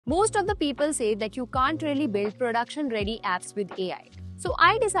Most of the people say that you can't really build production-ready apps with AI. So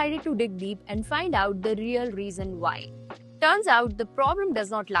I decided to dig deep and find out the real reason why. Turns out the problem does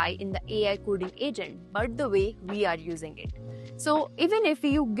not lie in the AI coding agent, but the way we are using it. So even if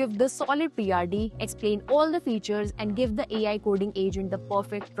you give the solid PRD, explain all the features and give the AI coding agent the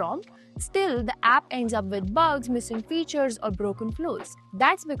perfect prompt, still the app ends up with bugs, missing features or broken flows.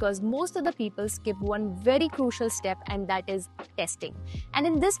 That's because most of the people skip one very crucial step, and that is testing. And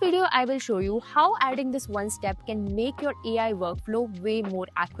in this video, I will show you how adding this one step can make your AI workflow way more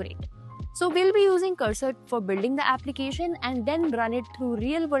accurate. So we'll be using Cursor for building the application and then run it through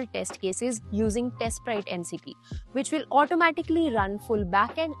real-world test cases using TestSprite MCP, which will automatically run full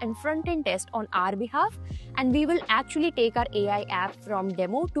backend and front-end test on our behalf, and we will actually take our AI app from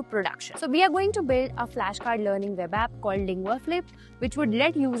demo to production. So we are going to build a flashcard learning web app called Linguaflip, which would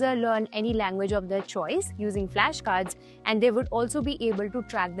let user learn any language of their choice using flashcards, and they would also be able to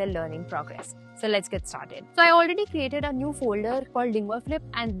track their learning progress. So let's get started. So I already created a new folder called Linguaflip,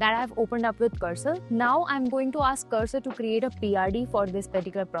 and that I've opened up with Cursor. Now I'm going to ask Cursor to create a PRD for this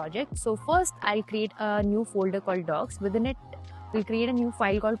particular project. So first I'll create a new folder called docs. Within it, we'll create a new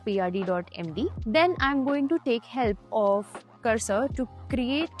file called prd.md. Then I'm going to take help of Cursor to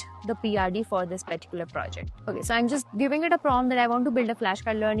create the PRD for this particular project. Okay, so I'm just giving it a prompt that I want to build a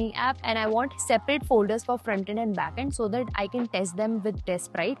flashcard learning app and I want separate folders for frontend and backend so that I can test them with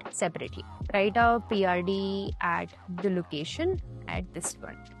TestSprite separately. Write a PRD at the location at this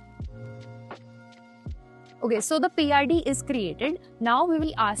one. Okay, so the PRD is created. Now we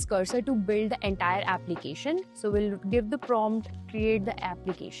will ask Cursor to build the entire application. So we'll give the prompt, create the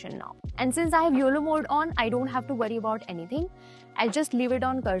application now. And since I have YOLO mode on, I don't have to worry about anything. I'll just leave it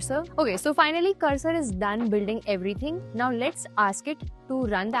on Cursor. Okay, so finally Cursor is done building everything. Now let's ask it to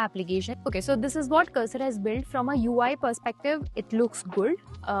run the application. Okay, so this is what Cursor has built. From a UI perspective, it looks good.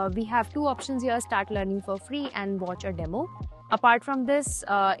 We have two options here, start learning for free and watch a demo. Apart from this,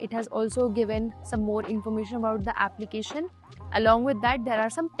 it has also given some more information about the application. Along with that, there are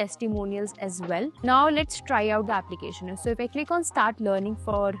some testimonials as well. Now let's try out the application. So if I click on start learning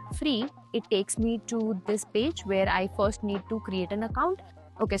for free, it takes me to this page where I first need to create an account.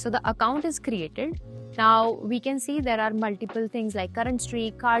 Okay, so the account is created. Now we can see there are multiple things like current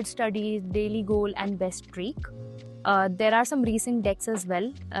streak, card studies, daily goal and best streak. There are some recent decks as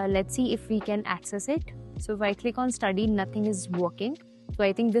well. Let's see if we can access it. So if I click on study, nothing is working. So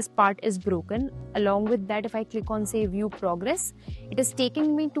I think this part is broken. Along with that, if I click on say view progress, it is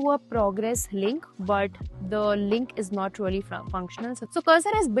taking me to a progress link, but the link is not really functional. So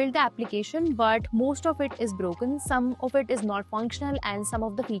Cursor has built the application, but most of it is broken. Some of it is not functional and some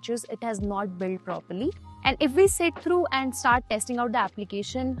of the features it has not built properly. And if we sit through and start testing out the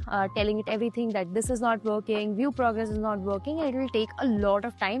application, telling it everything that this is not working, view progress is not working, it will take a lot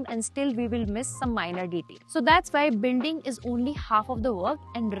of time and still we will miss some minor details. So that's why building is only half of the work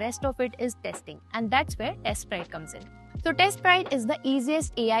and rest of it is testing. And that's where TestSprite comes in. So TestSprite is the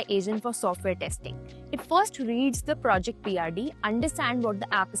easiest AI agent for software testing. It first reads the project PRD, understands what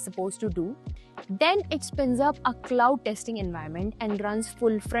the app is supposed to do. Then it spins up a cloud testing environment and runs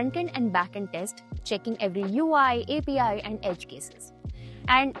full front-end and back-end test, checking every UI, API and edge cases.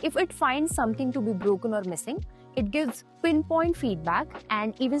 And if it finds something to be broken or missing, it gives pinpoint feedback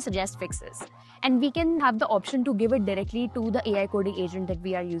and even suggests fixes. And we can have the option to give it directly to the AI coding agent that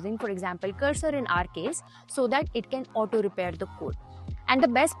we are using, for example, Cursor in our case, so that it can auto-repair the code. And the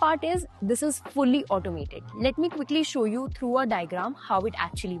best part is this is fully automated. Let me quickly show you through a diagram how it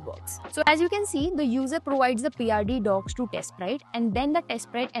actually works. So as you can see, the user provides the PRD docs to TestSprite and then the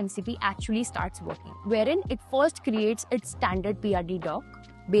TestSprite MCP actually starts working, wherein it first creates its standard PRD doc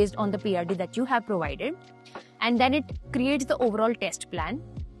based on the PRD that you have provided. And then it creates the overall test plan,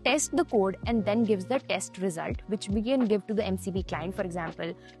 tests the code and then gives the test result, which we can give to the MCP client, for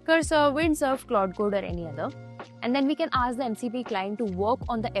example, Cursor, Windsurf, Cloud Code or any other. And then we can ask the MCP client to work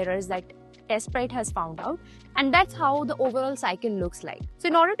on the errors that TestSprite has found out. And that's how the overall cycle looks like. So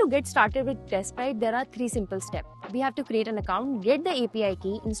in order to get started with TestSprite, there are three simple steps. We have to create an account, get the API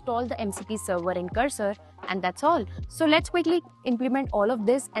key, install the MCP server in Cursor, and that's all. So let's quickly implement all of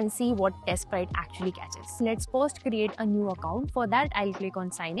this and see what TestSprite actually catches. Let's first create a new account. For that, I'll click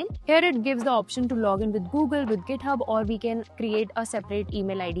on sign in. Here it gives the option to log in with Google, with GitHub, or we can create a separate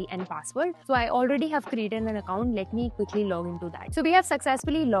email ID and password. So I already have created an account. Let me quickly log into that. So we have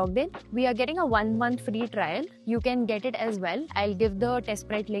successfully logged in. We are getting a 1 month free trial. You can get it as well. I'll give the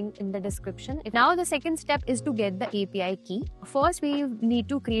TestSprite link in the description. Now the second step is to get the API key. First, we need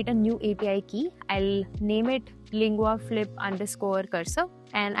to create a new API key. I'll name it Linguaflip_Cursor.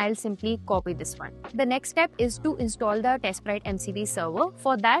 and I'll simply copy this one. The next step is to install the TestSprite MCP server.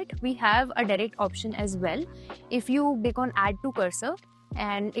 For that, we have a direct option as well. If you click on add to cursor,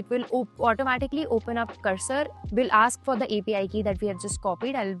 and it will automatically open up cursor, will ask for the API key that we have just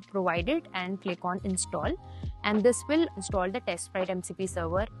copied. I'll provide it and click on install, and this will install the TestSprite MCP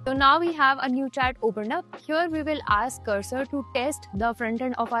server. So now we have a new chat opened up. Here we will ask cursor to test the front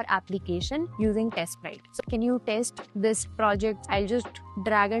end of our application using TestSprite. So can you test this project? I'll just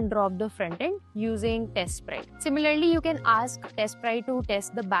drag and drop the front end using TestSprite. Similarly, you can ask TestSprite to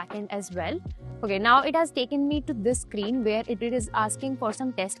test the backend as well. Okay, now it has taken me to this screen where it is asking for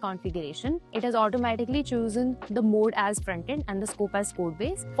some test configuration. It has automatically chosen the mode as frontend and the scope as code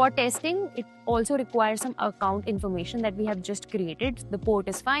base. For testing, it also requires some account information that we have just created. The port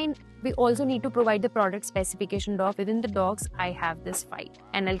is fine. We also need to provide the product specification doc. Within the docs, I have this file,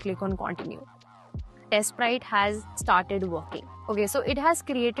 and I'll click on continue. TestSprite has started working. Okay, so it has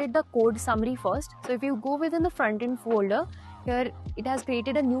created the code summary first. So if you go within the front-end folder, here it has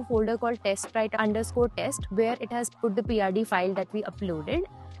created a new folder called TestSprite_test, where it has put the PRD file that we uploaded.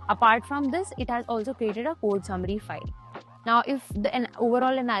 Apart from this, it has also created a code summary file. Now, if the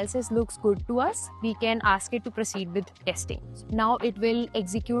overall analysis looks good to us, we can ask it to proceed with testing. Now it will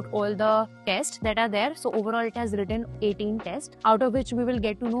execute all the tests that are there. So overall, it has written 18 tests, out of which we will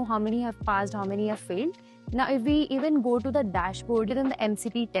get to know how many have passed, how many have failed. Now, if we even go to the dashboard within the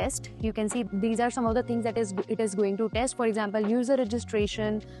MCP test, you can see these are some of the things that it is going to test. For example, user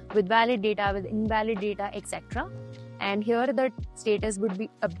registration with valid data, with invalid data, etc. And here the status would be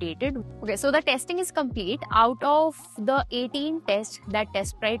updated. Okay, so the testing is complete. Out of the 18 tests that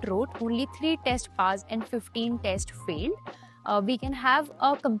TestSprite wrote, only 3 tests passed and 15 tests failed. We can have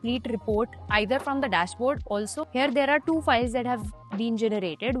a complete report either from the dashboard. Also, here there are 2 files that have been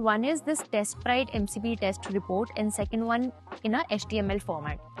generated. One is this TestSprite MCP test report, and second one in a HTML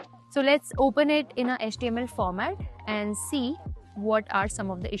format. So let's open it in a HTML format and see what are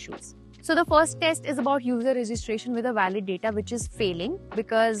some of the issues. So the first test is about user registration with a valid data, which is failing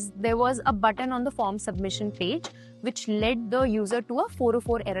because there was a button on the form submission page which led the user to a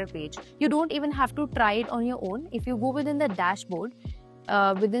 404 error page. You don't even have to try it on your own. If you go within the dashboard,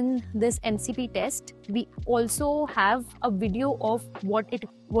 within this MCP test, we also have a video of what it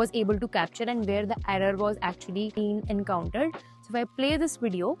was able to capture and where the error was actually being encountered. So if I play this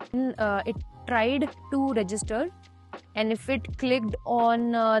video, it tried to register, and if it clicked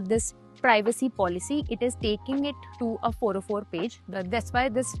on this privacy policy, it is taking it to a 404 page. That's why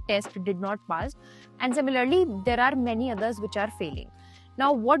this test did not pass. And similarly, there are many others which are failing.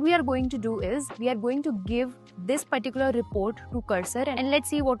 Now, what we are going to do is we are going to give this particular report to cursor, and let's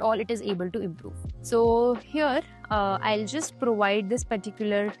see what all it is able to improve. So here, I'll just provide this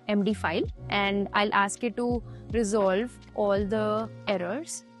particular MD file, and I'll ask it to resolve all the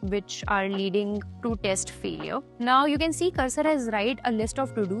errors which are leading to test failure. Now you can see cursor has write a list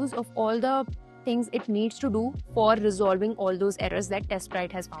of to-dos of all the things it needs to do for resolving all those errors that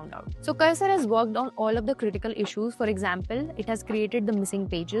TestSprite has found out. So cursor has worked on all of the critical issues. For example, it has created the missing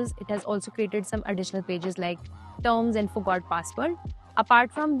pages. It has also created some additional pages like terms and forgot password.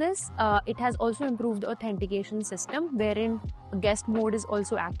 Apart from this, it has also improved the authentication system, wherein guest mode is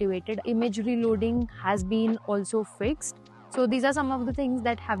also activated. Image reloading has been also fixed. So these are some of the things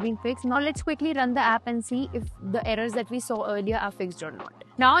that have been fixed. Now let's quickly run the app and see if the errors that we saw earlier are fixed or not.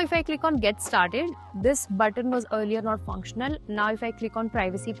 Now if I click on get started, this button was earlier not functional. Now if I click on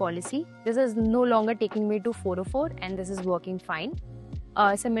privacy policy, this is no longer taking me to 404 and this is working fine.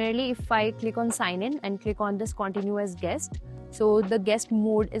 Similarly, if I click on sign in and click on this continue as guest, so the guest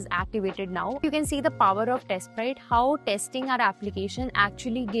mode is activated now. You can see the power of TestSprite, how testing our application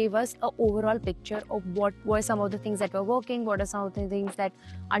actually gave us an overall picture of what were some of the things that were working, what are some of the things that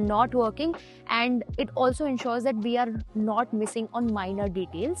are not working, and it also ensures that we are not missing on minor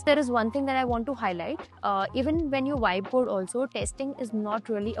details. There is one thing that I want to highlight. Even when you vibe code also, testing is not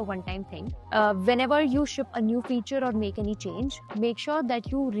really a one-time thing. Whenever you ship a new feature or make any change, make sure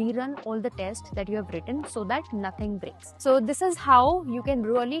that you rerun all the tests that you have written so that nothing breaks. So this is how you can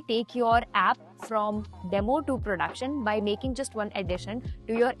really take your app from demo to production by making just one addition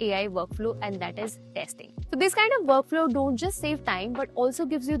to your AI workflow, and that is testing. So this kind of workflow don't just save time but also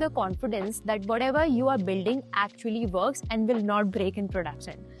gives you the confidence that whatever you are building actually works and will not break in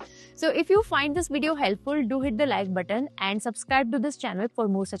production. So if you find this video helpful, do hit the like button and subscribe to this channel for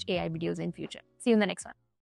more such AI videos in future. See you in the next one.